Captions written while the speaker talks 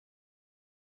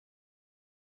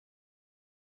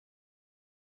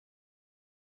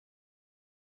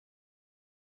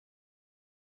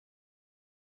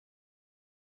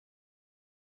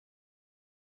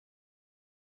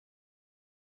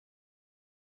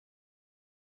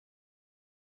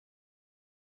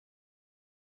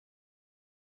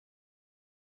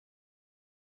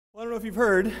Well, I don't know if you've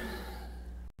heard,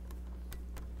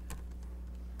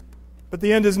 but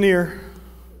the end is near.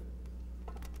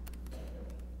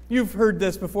 You've heard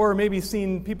this before, or maybe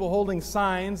seen people holding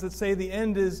signs that say the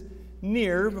end is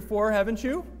near before, haven't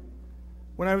you?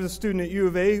 When I was a student at U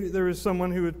of A, there was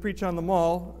someone who would preach on the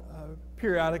mall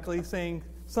periodically saying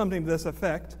something to this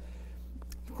effect.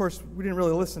 Of course, we didn't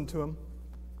really listen to him.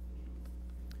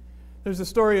 There's a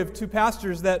story of two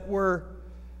pastors that were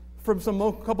from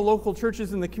couple local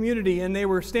churches in the community, and they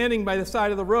were standing by the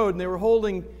side of the road, and they were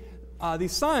holding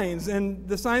these signs, and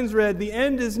the signs read, "The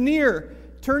end is near,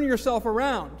 turn yourself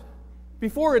around,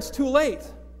 before it's too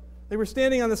late." They were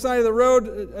standing on the side of the road,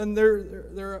 and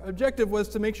their objective was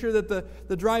to make sure that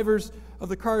the drivers of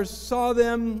the cars saw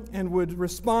them and would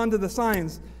respond to the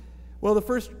signs. Well, the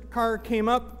first car came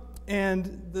up,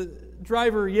 and the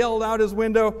driver yelled out his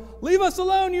window, "Leave us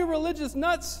alone, you religious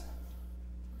nuts!"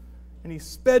 And he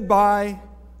sped by,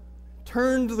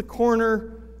 turned the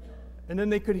corner, and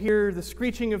then they could hear the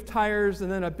screeching of tires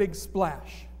and then a big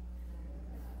splash.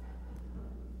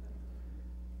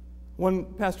 One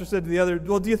pastor said to the other,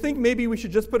 "Well, do you think maybe we should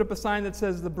just put up a sign that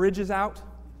says the bridge is out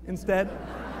instead?"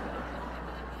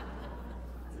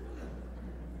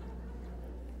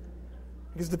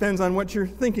 I guess it depends on what you're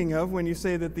thinking of when you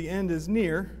say that the end is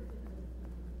near.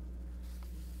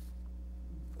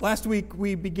 Last week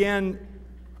we began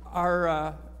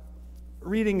our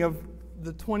reading of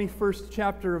the 21st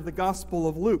chapter of the Gospel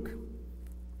of Luke.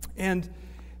 And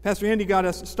Pastor Andy got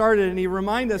us started, and he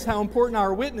reminded us how important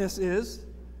our witness is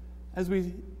as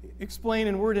we explain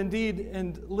in word and deed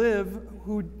and live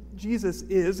who Jesus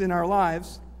is in our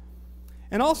lives.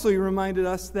 And also he reminded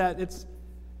us that it's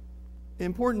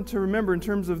important to remember in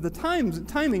terms of the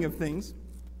timing of things,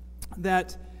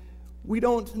 that we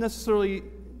don't necessarily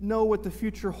know what the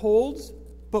future holds,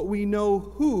 but we know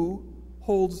who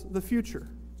holds the future,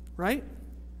 right?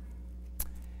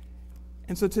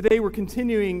 And so today we're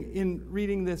continuing in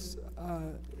reading this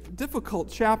difficult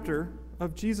chapter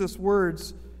of Jesus'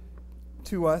 words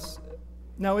to us.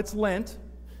 Now it's Lent.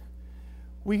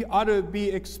 We ought to be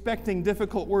expecting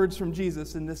difficult words from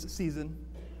Jesus in this season.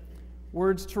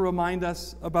 Words to remind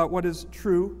us about what is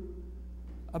true,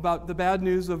 about the bad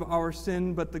news of our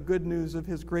sin, but the good news of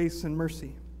His grace and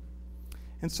mercy.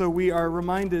 And so we are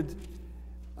reminded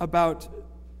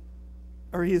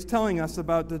he is telling us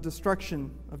about the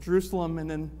destruction of Jerusalem and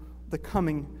then the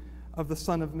coming of the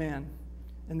Son of Man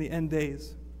in the end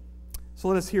days. So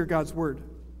let us hear God's word.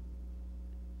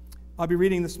 I'll be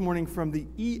reading this morning from the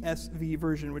ESV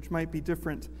version, which might be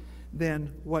different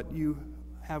than what you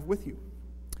have with you.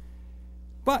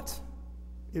 But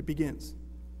it begins.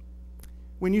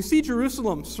 "When you see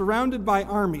Jerusalem surrounded by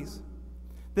armies,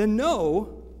 then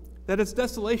know that its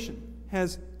desolation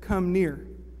has come near.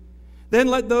 Then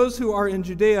let those who are in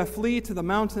Judea flee to the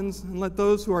mountains, and let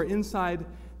those who are inside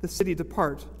the city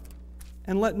depart.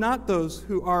 And let not those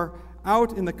who are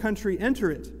out in the country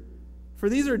enter it, for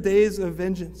these are days of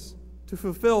vengeance, to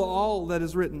fulfill all that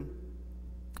is written.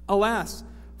 Alas,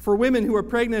 for women who are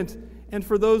pregnant and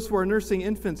for those who are nursing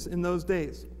infants in those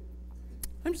days."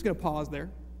 I'm just going to pause there.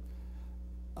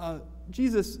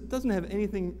 Jesus doesn't have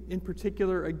anything in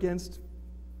particular against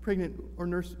pregnant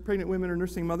women or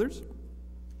nursing mothers.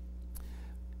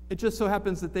 It just so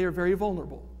happens that they are very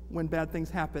vulnerable when bad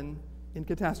things happen in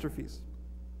catastrophes.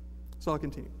 So I'll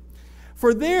continue.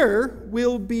 "For there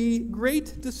will be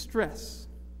great distress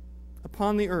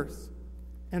upon the earth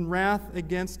and wrath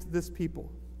against this people.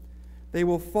 They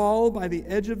will fall by the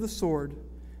edge of the sword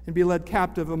and be led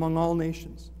captive among all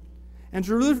nations. And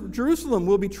Jerusalem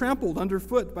will be trampled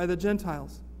underfoot by the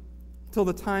Gentiles till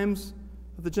the times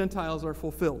of the Gentiles are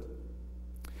fulfilled.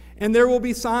 And there will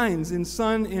be signs in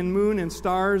sun and moon and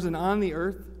stars and on the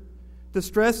earth,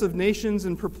 distress of nations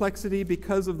and perplexity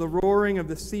because of the roaring of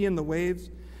the sea and the waves,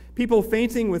 people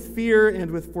fainting with fear and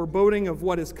with foreboding of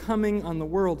what is coming on the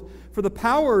world. For the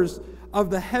powers of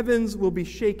the heavens will be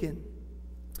shaken.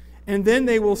 And then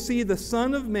they will see the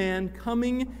Son of Man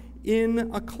coming in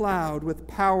a cloud with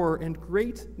power and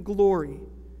great glory.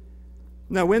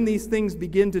 Now when these things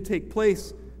begin to take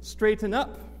place, straighten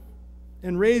up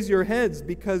and raise your heads,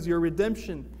 because your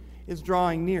redemption is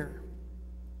drawing near."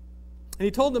 And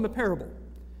he told them a parable.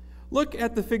 "Look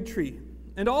at the fig tree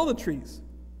and all the trees.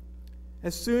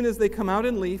 As soon as they come out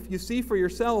in leaf, you see for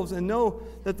yourselves and know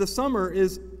that the summer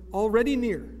is already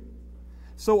near.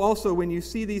 So also when you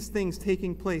see these things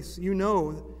taking place, you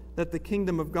know that the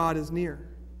kingdom of God is near.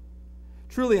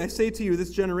 Truly I say to you,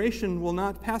 this generation will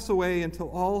not pass away until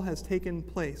all has taken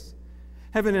place.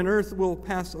 Heaven and earth will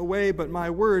pass away, but my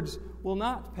words will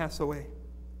not pass away.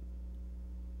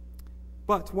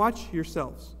 But watch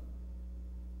yourselves,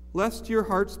 lest your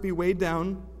hearts be weighed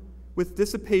down with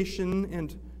dissipation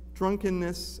and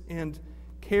drunkenness and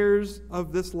cares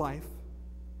of this life,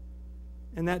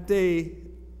 and that day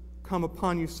come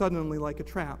upon you suddenly like a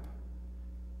trap.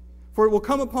 For it will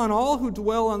come upon all who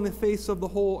dwell on the face of the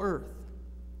whole earth.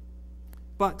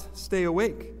 But stay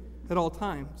awake at all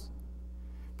times,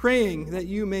 praying that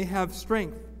you may have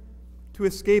strength to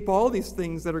escape all these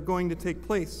things that are going to take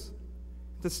place,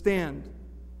 to stand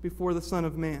before the Son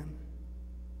of Man.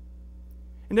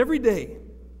 And every day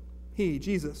he,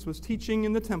 Jesus, was teaching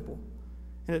in the temple,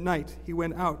 and at night he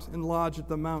went out and lodged at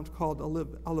the mount called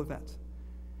Olivet.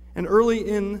 And early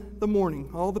in the morning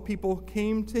all the people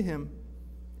came to him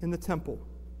in the temple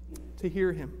to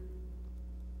hear him.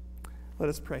 Let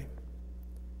us pray.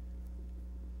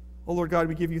 O Lord God,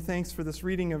 we give you thanks for this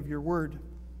reading of your word.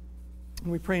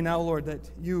 And we pray now, Lord, that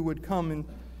you would come in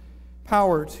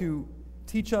power to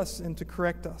teach us and to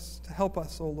correct us, to help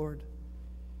us, O Lord,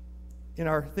 in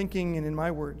our thinking and in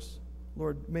my words.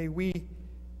 Lord, may we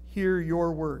hear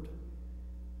your word,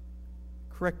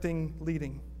 correcting,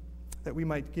 leading, that we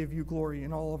might give you glory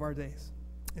in all of our days.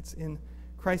 It's in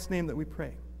Christ's name that we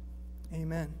pray.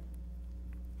 Amen.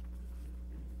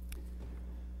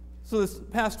 So this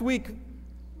past week,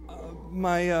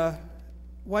 my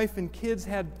wife and kids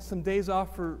had some days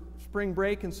off for spring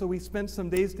break, and so we spent some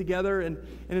days together, and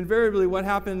invariably what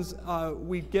happens,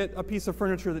 we get a piece of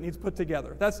furniture that needs put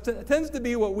together. That tends to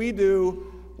be what we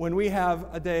do when we have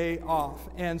a day off.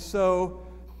 And so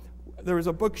there was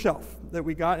a bookshelf that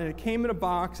we got, and it came in a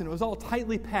box, and it was all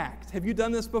tightly packed. Have you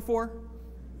done this before?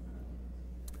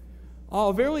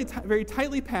 All very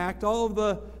tightly packed, all of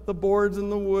the boards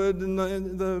and the wood and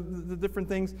the different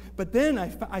things. But then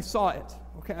I saw it.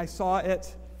 Okay, I saw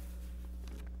it.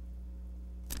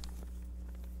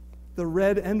 The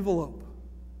red envelope.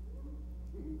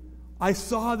 I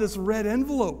saw this red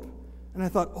envelope, and I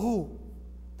thought, oh,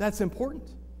 that's important.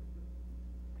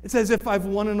 It's as if I've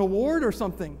won an award or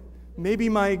something. Maybe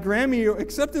my Grammy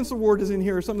acceptance award is in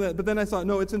here or something like that. But then I thought,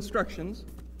 no, it's instructions.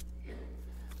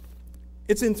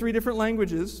 It's in 3 different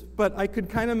languages, but I could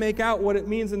kind of make out what it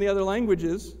means in the other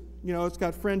languages. You know, it's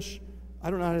got French, I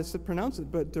don't know how to pronounce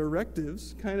it, but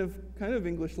directives, kind of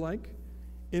English-like.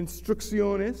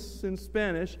 Instrucciones in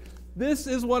Spanish. This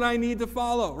is what I need to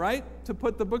follow, right? To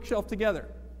put the bookshelf together.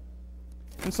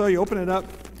 And so you open it up,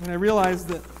 and I realized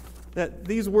that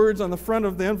these words on the front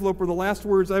of the envelope were the last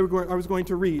words I was going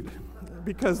to read,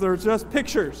 because they're just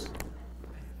pictures.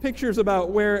 Pictures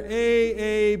about where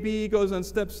B goes on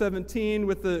step 17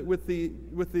 with the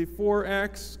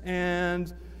 4X,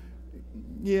 and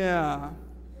yeah,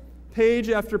 page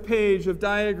after page of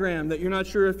diagram that you're not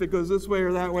sure if it goes this way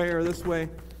or that way or this way.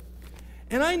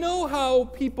 And I know how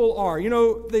people are. You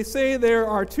know, they say there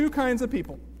are 2 kinds of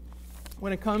people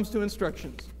when it comes to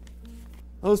instructions.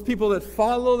 Those people that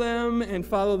follow them and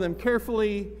follow them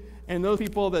carefully, and those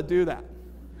people that do that.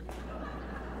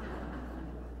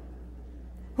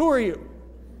 Who are you?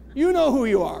 You know who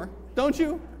you are, don't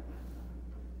you?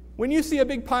 When you see a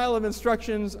big pile of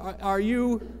instructions, are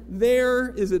you there?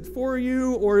 Is it for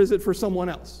you, or is it for someone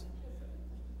else?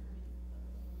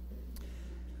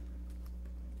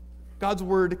 God's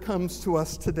word comes to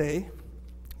us today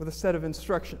with a set of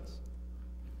instructions.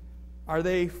 Are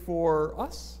they for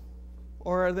us,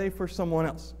 or are they for someone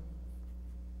else?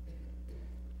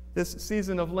 This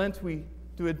season of Lent, we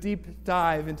do a deep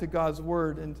dive into God's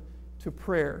word and to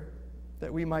prayer,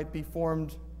 that we might be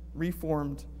formed,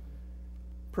 reformed,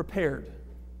 prepared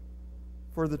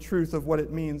for the truth of what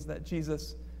it means that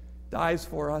Jesus dies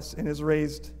for us and is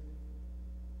raised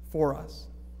for us.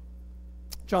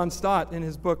 John Stott, in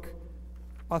his book,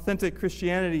 Authentic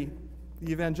Christianity,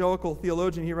 the evangelical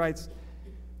theologian, he writes,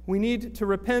 we need to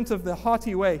repent of the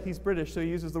haughty way. He's British, so he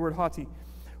uses the word haughty.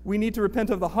 We need to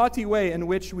repent of the haughty way in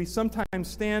which we sometimes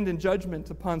stand in judgment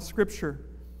upon Scripture,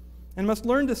 and must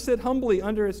learn to sit humbly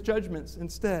under its judgments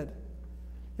instead.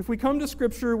 If we come to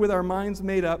Scripture with our minds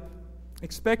made up,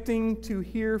 expecting to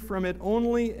hear from it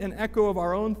only an echo of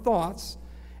our own thoughts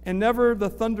and never the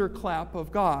thunderclap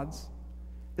of God's,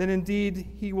 then indeed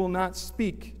he will not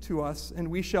speak to us, and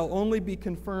we shall only be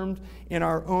confirmed in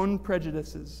our own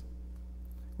prejudices.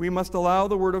 We must allow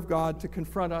the Word of God to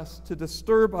confront us, to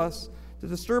disturb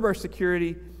our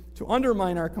security, to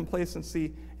undermine our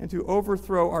complacency, and to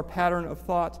overthrow our pattern of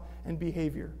thought and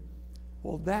behavior.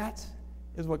 Well, that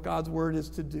is what God's word is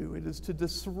to do. It is to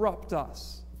disrupt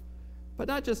us, but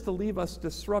not just to leave us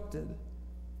disrupted,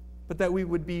 but that we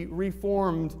would be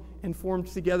reformed and formed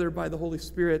together by the Holy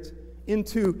Spirit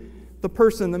into the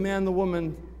person, the man, the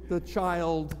woman, the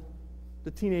child,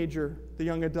 the teenager, the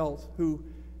young adult who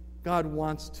God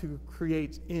wants to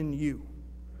create in you.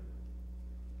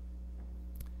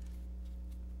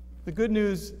 The good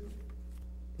news,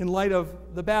 in light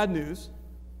of the bad news,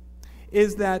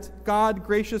 is that God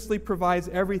graciously provides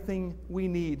everything we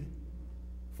need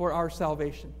for our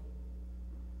salvation.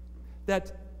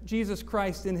 That Jesus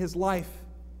Christ, in his life,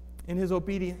 in his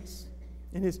obedience,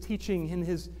 in his teaching, in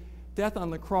his death on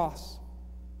the cross,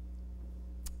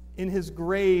 in his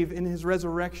grave, in his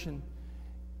resurrection,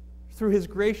 through his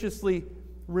graciously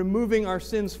removing our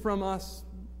sins from us,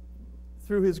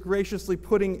 through his graciously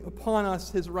putting upon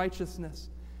us his righteousness,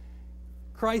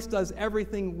 Christ does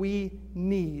everything we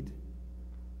need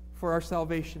for our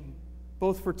salvation,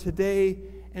 both for today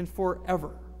and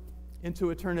forever, into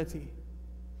eternity.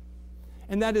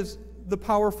 And that is the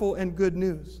powerful and good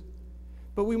news.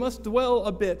 But we must dwell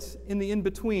a bit in the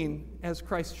in-between as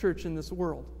Christ's church in this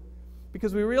world,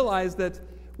 because we realize that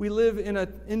we live in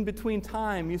an in-between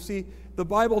time. You see, the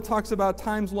Bible talks about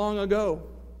times long ago.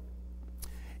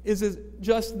 Is it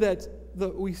just that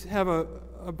we have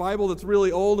a Bible that's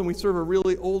really old and we serve a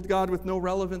really old God with no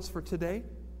relevance for today?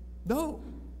 No.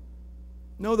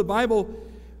 No, the Bible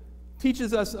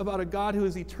teaches us about a God who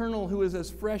is eternal, who is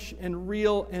as fresh and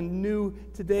real and new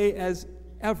today as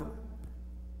ever.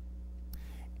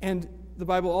 And the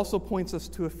Bible also points us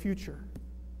to a future,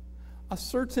 a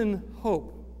certain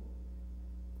hope.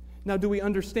 Now, do we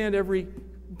understand every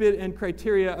bit and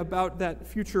criteria about that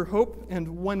future hope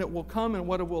and when it will come and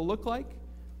what it will look like?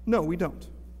 No, we don't.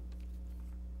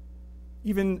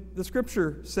 Even the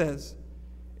Scripture says,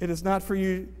 it is not for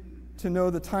you to know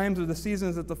the times or the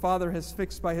seasons that the Father has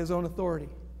fixed by his own authority.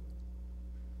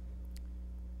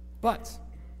 But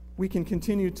we can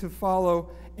continue to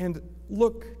follow and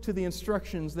look to the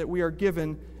instructions that we are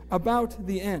given about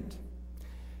the end.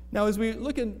 Now, as we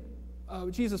look at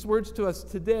Jesus' words to us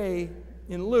today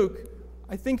in Luke,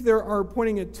 I think there are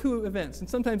pointing at two events, and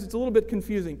sometimes it's a little bit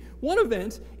confusing. One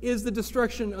event is the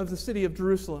destruction of the city of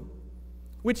Jerusalem,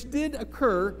 which did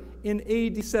occur in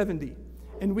AD 70.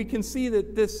 And we can see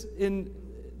that this, in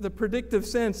the predictive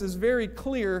sense, is very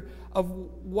clear of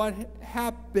what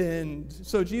happened.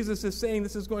 So Jesus is saying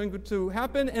this is going to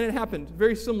happen, and it happened,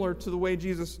 very similar to the way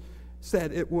Jesus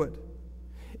said it would.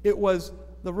 It was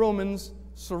the Romans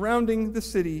surrounding the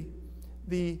city,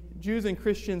 the Jews and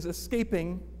Christians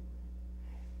escaping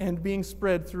and being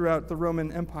spread throughout the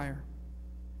Roman Empire.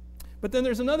 But then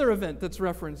there's another event that's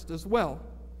referenced as well,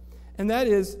 and that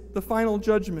is the final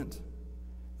judgment.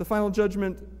 The final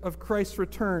judgment of Christ's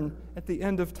return at the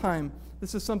end of time.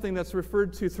 This is something that's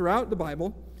referred to throughout the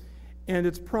Bible, and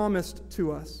it's promised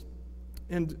to us.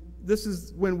 And this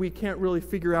is when we can't really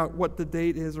figure out what the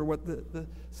date is or what the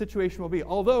situation will be.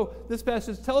 Although this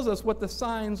passage tells us what the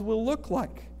signs will look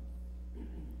like.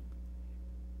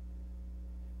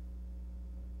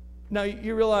 Now,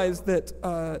 you realize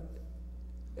that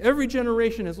every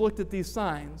generation has looked at these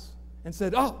signs and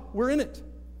said, oh, we're in it.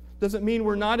 Does it mean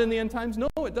we're not in the end times? No,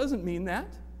 it doesn't mean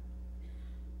that,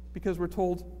 because we're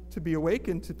told to be awake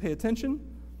and to pay attention.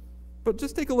 But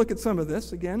just take a look at some of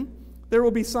this again. There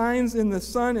will be signs in the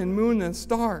sun and moon and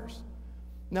stars.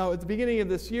 Now, at the beginning of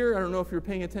this year, I don't know if you're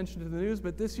paying attention to the news,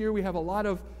 but this year we have a lot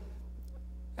of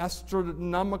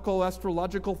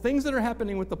astrological things that are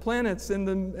happening with the planets and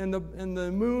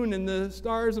the moon and the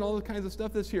stars and all the kinds of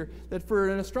stuff this year, that for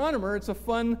an astronomer, it's a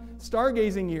fun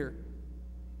stargazing year.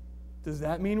 Does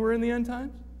that mean we're in the end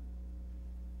times?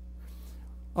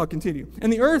 I'll continue.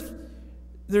 And the earth,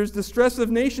 there's distress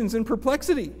of nations and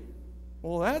perplexity.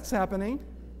 Well, that's happening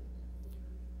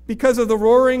because of the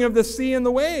roaring of the sea and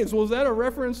the waves. Well, is that a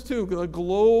reference to the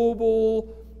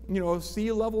global,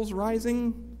 sea levels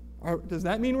rising? Does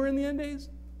that mean we're in the end days?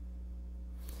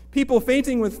 People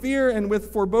fainting with fear and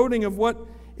with foreboding of what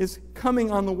is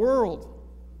coming on the world.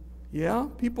 Yeah,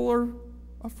 people are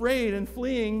afraid and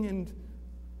fleeing, and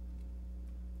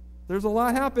there's a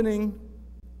lot happening.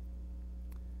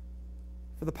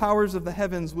 For the powers of the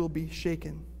heavens will be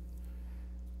shaken.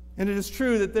 And it is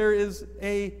true that there is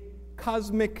a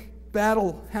cosmic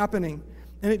battle happening,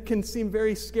 and it can seem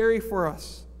very scary for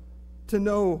us to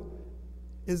know,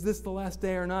 is this the last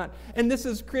day or not? And this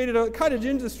has created a cottage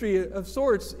industry of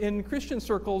sorts in Christian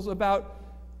circles about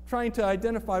trying to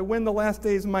identify when the last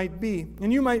days might be.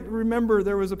 And you might remember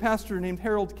there was a pastor named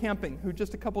Harold Camping who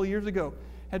just a couple of years ago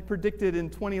had predicted in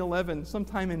 2011,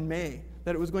 sometime in May,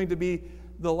 that it was going to be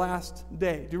the last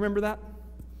day. Do you remember that?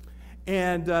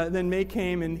 And then May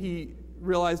came and he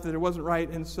realized that it wasn't right,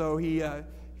 and so he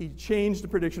changed the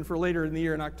prediction for later in the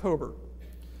year in October.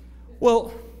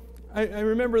 Well, I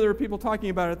remember there were people talking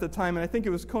about it at the time, and I think it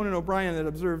was Conan O'Brien that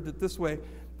observed it this way,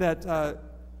 that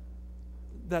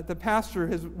the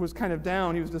pastor was kind of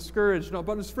down, he was discouraged,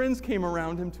 but his friends came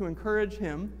around him to encourage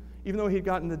him, even though he'd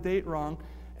gotten the date wrong,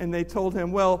 and they told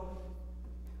him, well,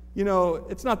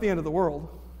 it's not the end of the world.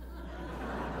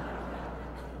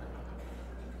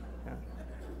 Yeah.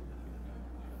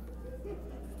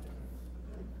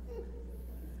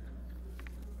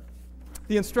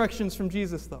 The instructions from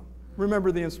Jesus, though.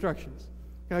 Remember the instructions.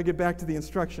 Can I get back to the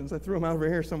instructions? I threw them out over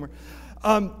here somewhere.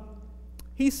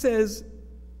 He says,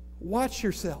 watch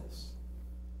yourselves.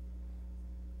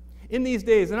 In these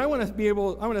days, and I want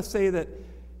to say that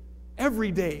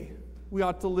every day we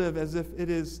ought to live as if it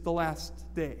is the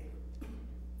last day.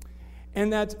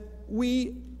 And that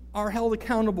we are held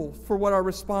accountable for what our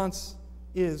response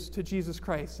is to Jesus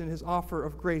Christ and his offer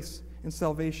of grace and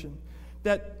salvation.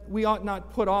 That we ought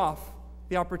not put off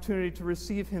the opportunity to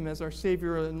receive him as our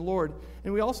Savior and Lord.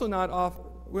 And we also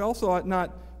ought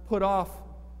not put off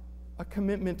a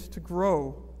commitment to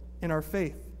grow in our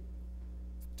faith,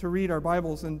 to read our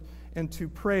Bibles and to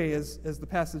pray as the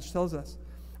passage tells us.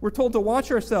 We're told to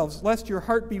watch ourselves, lest your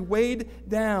heart be weighed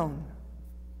down.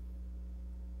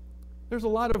 There's a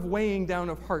lot of weighing down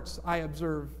of hearts I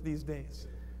observe these days.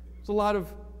 There's a lot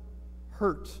of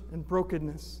hurt and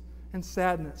brokenness and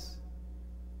sadness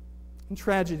and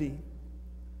tragedy.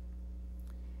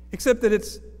 Except that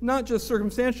it's not just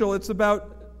circumstantial, it's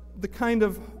about the kind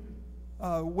of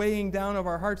weighing down of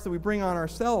our hearts that we bring on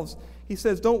ourselves. He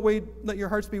says, don't let your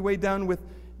hearts be weighed down with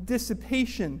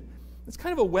dissipation. It's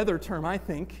kind of a weather term, I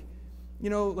think.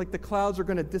 Like the clouds are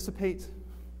going to dissipate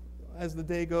as the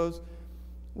day goes.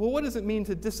 Well, what does it mean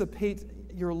to dissipate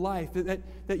your life?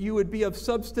 That you would be of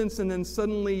substance and then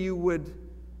suddenly you would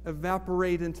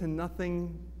evaporate into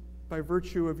nothing by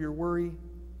virtue of your worry?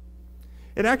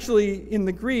 It actually, in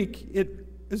the Greek, it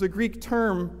is a Greek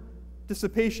term,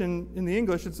 dissipation in the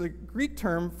English, it's a Greek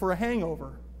term for a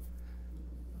hangover.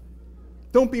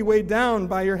 Don't be weighed down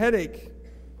by your headache,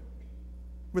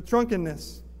 with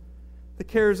drunkenness, the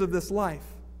cares of this life.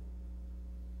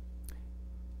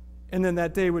 And then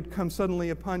that day would come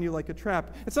suddenly upon you like a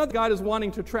trap. It's not that God is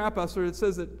wanting to trap us, or it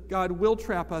says that God will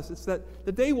trap us. It's that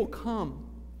the day will come,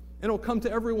 and it will come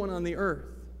to everyone on the earth.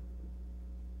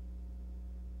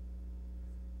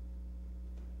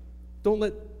 Don't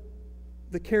let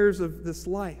the cares of this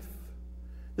life,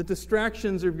 the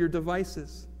distractions of your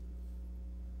devices,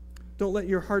 don't let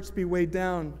your hearts be weighed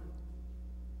down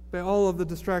by all of the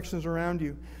distractions around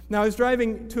you. Now, I was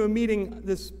driving to a meeting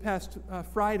this past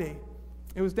Friday.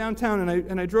 It was downtown,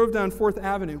 and I drove down 4th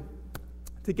Avenue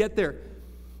to get there.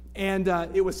 And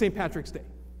it was St. Patrick's Day.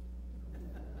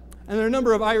 And there are a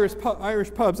number of Irish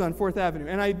pubs on 4th Avenue.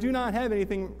 And I do not have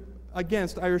anything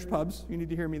against Irish pubs. You need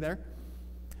to hear me there.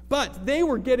 But they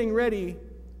were getting ready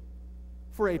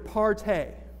for a party.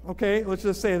 Okay, let's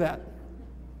just say that.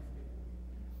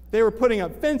 They were putting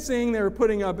up fencing. They were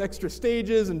putting up extra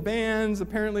stages and bands.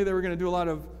 Apparently, they were going to do a lot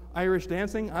of Irish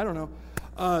dancing. I don't know.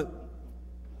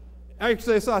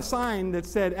 Actually, I saw a sign that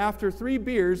said, after 3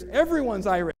 beers, everyone's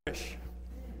Irish.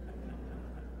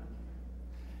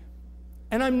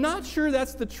 And I'm not sure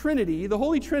that's the Trinity, the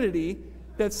Holy Trinity,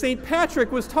 that St.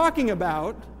 Patrick was talking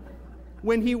about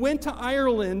when he went to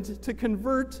Ireland to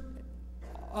convert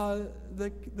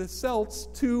the Celts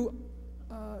to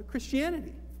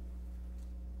Christianity.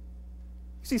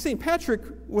 See, St. Patrick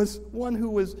was one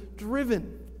who was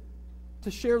driven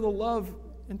to share the love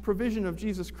and provision of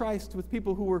Jesus Christ with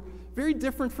people who were very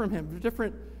different from him,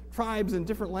 different tribes and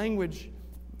different language.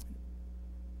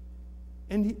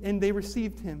 And they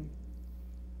received him.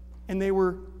 And they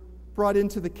were brought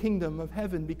into the kingdom of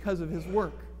heaven because of his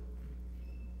work.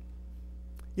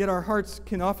 Yet our hearts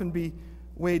can often be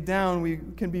weighed down. We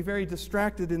can be very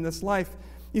distracted in this life.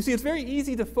 You see, it's very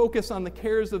easy to focus on the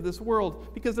cares of this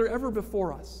world because they're ever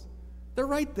before us. They're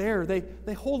right there.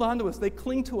 They hold on to us. They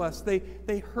cling to us.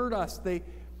 They hurt us.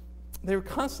 They're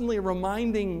constantly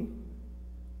reminding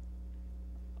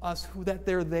us that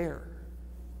they're there.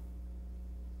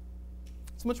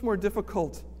 It's much more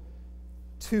difficult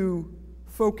to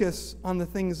focus on the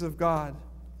things of God,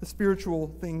 the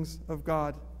spiritual things of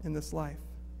God in this life.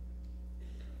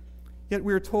 Yet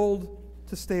we are told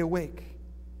to stay awake.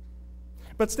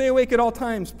 But stay awake at all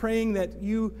times, praying that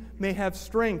you may have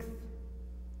strength.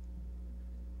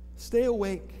 Stay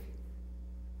awake.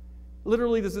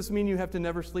 Literally, does this mean you have to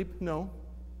never sleep? No,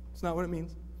 it's not what it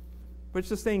means. But it's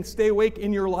just saying stay awake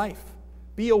in your life.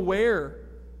 Be aware.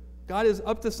 God is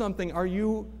up to something. Are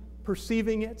you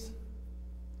perceiving it?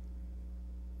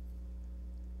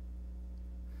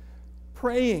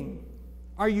 Praying.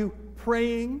 Are you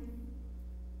praying?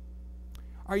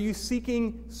 Are you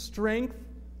seeking strength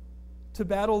to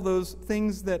battle those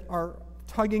things that are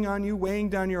tugging on you, weighing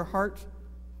down your heart,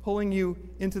 pulling you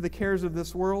into the cares of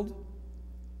this world?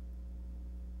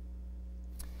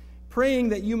 praying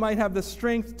that you might have the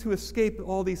strength to escape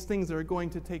all these things that are going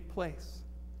to take place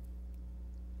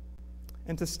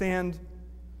and to stand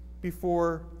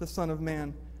before the Son of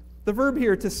Man. The verb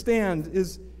here, to stand,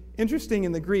 is interesting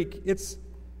in the Greek. It's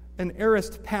an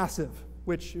aorist passive,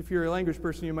 which, if you're a language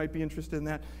person, you might be interested in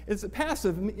that. It's a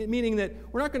passive, meaning that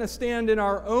we're not going to stand in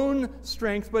our own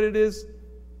strength, but it is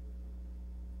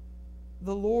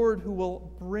the Lord who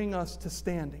will bring us to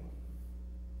standing.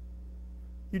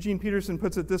 Eugene Peterson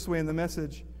puts it this way in the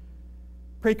Message: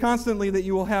 pray constantly that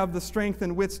you will have the strength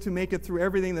and wits to make it through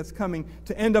everything that's coming,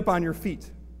 to end up on your feet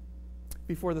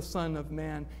before the Son of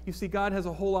Man. You see, God has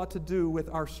a whole lot to do with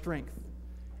our strength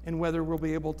and whether we'll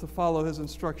be able to follow His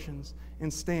instructions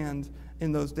and stand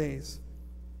in those days.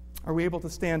 Are we able to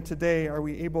stand today? Are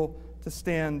we able to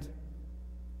stand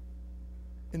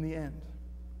in the end?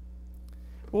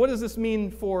 Well, what does this mean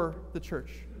for the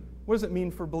church? What does it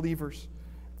mean for believers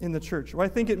in the church? Well, I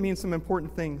think it means some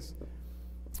important things.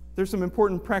 There's some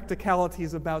important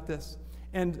practicalities about this.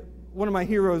 And one of my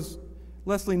heroes,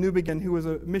 Leslie Newbegin, who was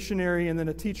a missionary and then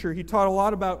a teacher, he taught a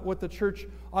lot about what the church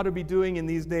ought to be doing in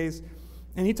these days.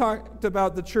 And he talked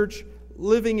about the church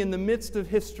living in the midst of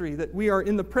history, that we are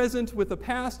in the present with the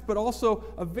past, but also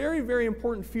a very, very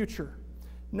important future.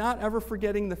 Not ever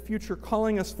forgetting the future,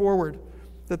 calling us forward.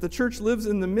 That the church lives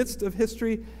in the midst of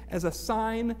history as a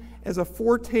sign, as a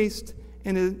foretaste,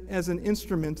 and as an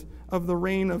instrument of the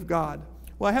reign of God.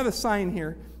 Well, I have a sign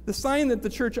here. The sign that the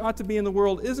church ought to be in the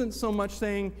world isn't so much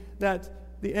saying that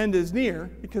the end is near,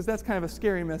 because that's kind of a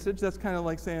scary message. That's kind of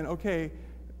like saying, okay,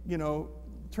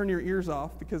 turn your ears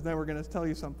off, because then we're going to tell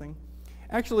you something.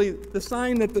 Actually, the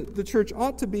sign that the church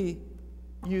ought to be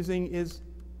using is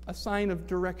a sign of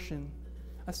direction,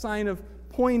 a sign of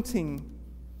pointing.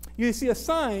 You see, a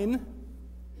sign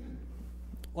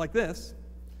like this,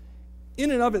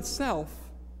 in and of itself,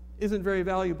 isn't very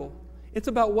valuable. It's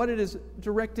about what it is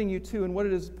directing you to and what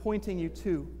it is pointing you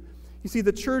to. You see,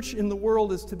 the church in the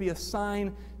world is to be a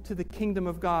sign to the kingdom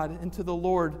of God and to the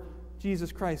Lord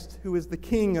Jesus Christ, who is the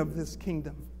King of this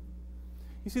kingdom.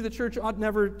 You see, the church ought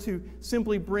never to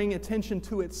simply bring attention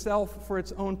to itself for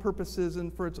its own purposes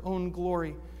and for its own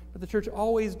glory, but the church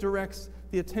always directs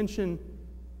the attention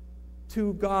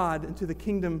to God and to the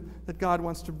kingdom that God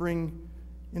wants to bring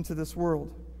into this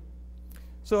world.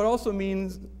 So it also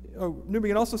means,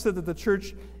 Newbegin also said that the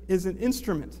church is an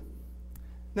instrument.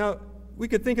 Now, we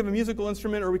could think of a musical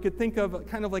instrument, or we could think of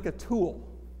kind of like a tool.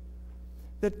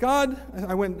 That God,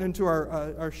 I went into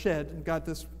our shed and got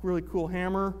this really cool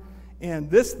hammer and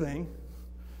this thing,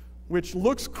 which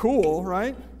looks cool,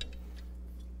 right?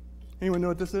 Anyone know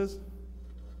what this is?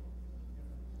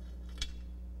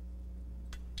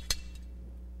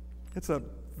 It's a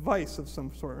vise of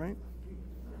some sort, right?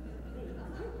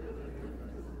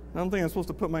 I don't think I'm supposed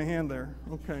to put my hand there.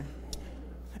 Okay.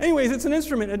 Anyways, it's an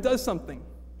instrument. It does something.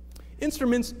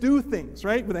 Instruments do things,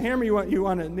 right? With a hammer, you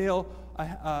want to nail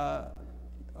a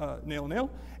nail,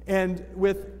 and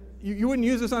with you wouldn't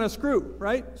use this on a screw,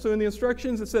 right? So in the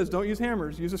instructions it says don't use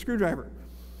hammers, use a screwdriver.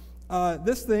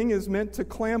 This thing is meant to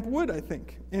clamp wood, I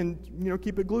think, and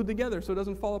keep it glued together so it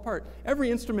doesn't fall apart. Every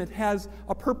instrument has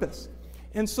a purpose.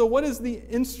 And so what is the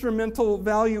instrumental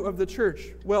value of the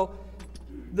church? Well,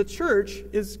 the church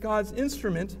is God's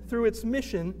instrument through its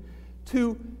mission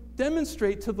to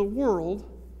demonstrate to the world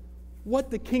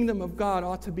what the kingdom of God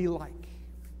ought to be like.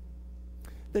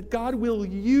 That God will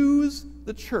use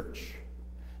the church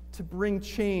to bring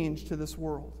change to this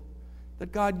world.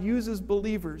 That God uses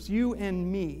believers, you and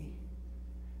me,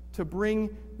 to bring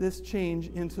this change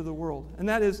into the world. And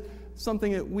that is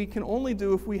something that we can only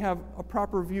do if we have a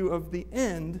proper view of the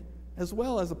end as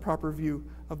well as a proper view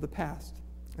of the past.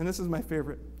 And this is my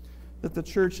favorite, that the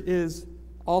church is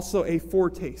also a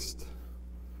foretaste.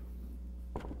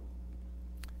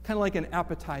 Kind of like an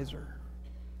appetizer.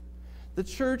 The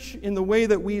church, in the way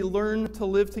that we learn to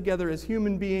live together as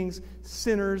human beings,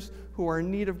 sinners who are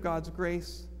in need of God's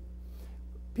grace,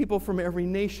 people from every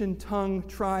nation, tongue,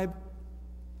 tribe,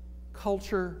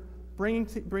 culture,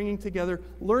 bringing together,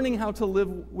 learning how to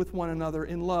live with one another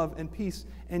in love and peace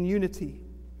and unity,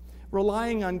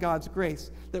 relying on God's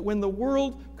grace, that when the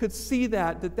world could see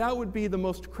that would be the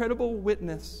most credible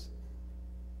witness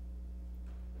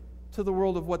to the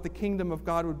world of what the kingdom of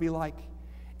God would be like.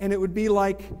 And it would be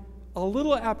like a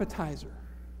little appetizer,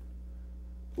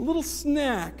 a little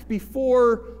snack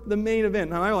before the main event.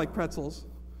 Now, I like pretzels.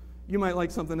 You might like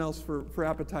something else for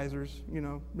appetizers,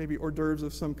 maybe hors d'oeuvres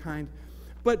of some kind.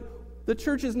 But the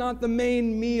church is not the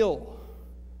main meal,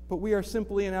 but we are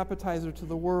simply an appetizer to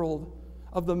the world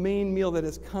of the main meal that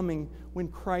is coming when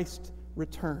Christ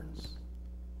returns.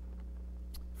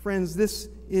 Friends, this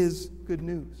is good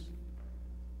news.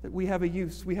 that we have a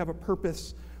use, we have a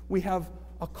purpose, we have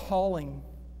a calling,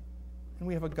 and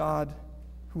we have a God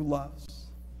who loves.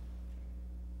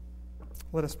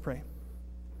 Let us pray.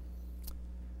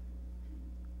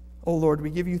 Oh Lord, we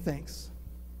give you thanks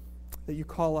that you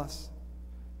call us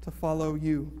to follow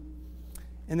you,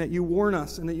 and that you warn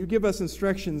us, and that you give us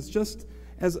instructions just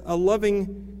as a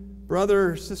loving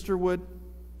brother or sister would,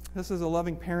 just as a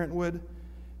loving parent would.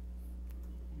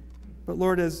 But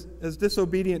Lord, as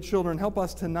disobedient children, help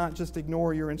us to not just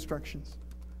ignore your instructions.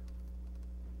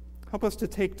 Help us to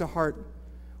take to heart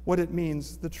what it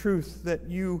means, the truth that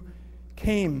you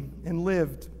came and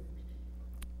lived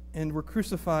and were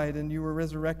crucified and you were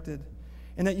resurrected,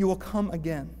 and that you will come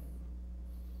again.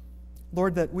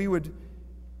 Lord, that we would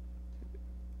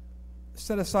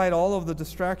set aside all of the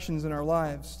distractions in our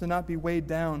lives, to not be weighed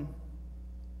down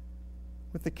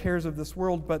with the cares of this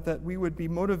world, but that we would be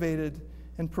motivated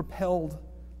and propelled,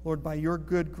 Lord, by your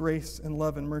good grace and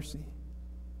love and mercy.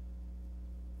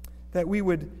 That we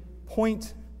would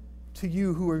point to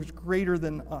you who is greater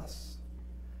than us.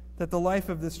 That the life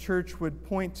of this church would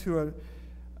point to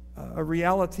a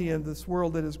reality in this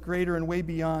world that is greater and way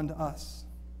beyond us.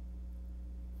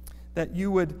 That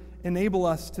you would enable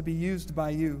us to be used by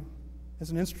you as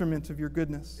an instrument of your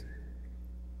goodness,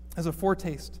 as a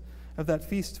foretaste of that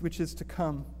feast which is to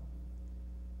come.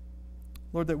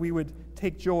 Lord, that we would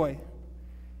take joy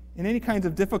in any kinds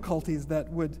of difficulties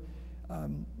that would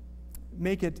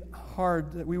make it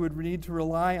hard, that we would need to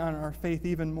rely on our faith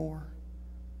even more.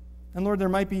 And Lord, there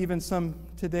might be even some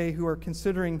today who are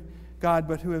considering God,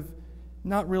 but who have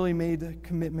not really made a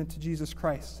commitment to Jesus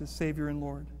Christ as Savior and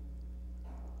Lord.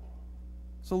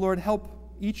 So Lord, help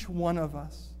each one of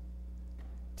us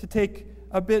to take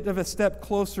a bit of a step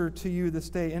closer to you this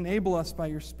day. Enable us by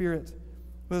your Spirit,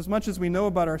 with as much as we know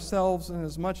about ourselves and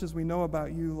as much as we know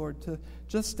about you, Lord, to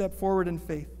just step forward in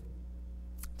faith,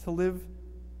 to live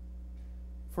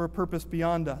for a purpose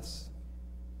beyond us,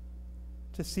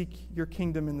 to seek your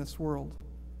kingdom in this world,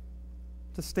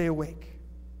 to stay awake,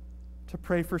 to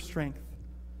pray for strength,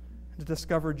 and to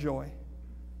discover joy.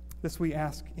 This we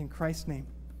ask in Christ's name.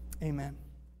 Amen.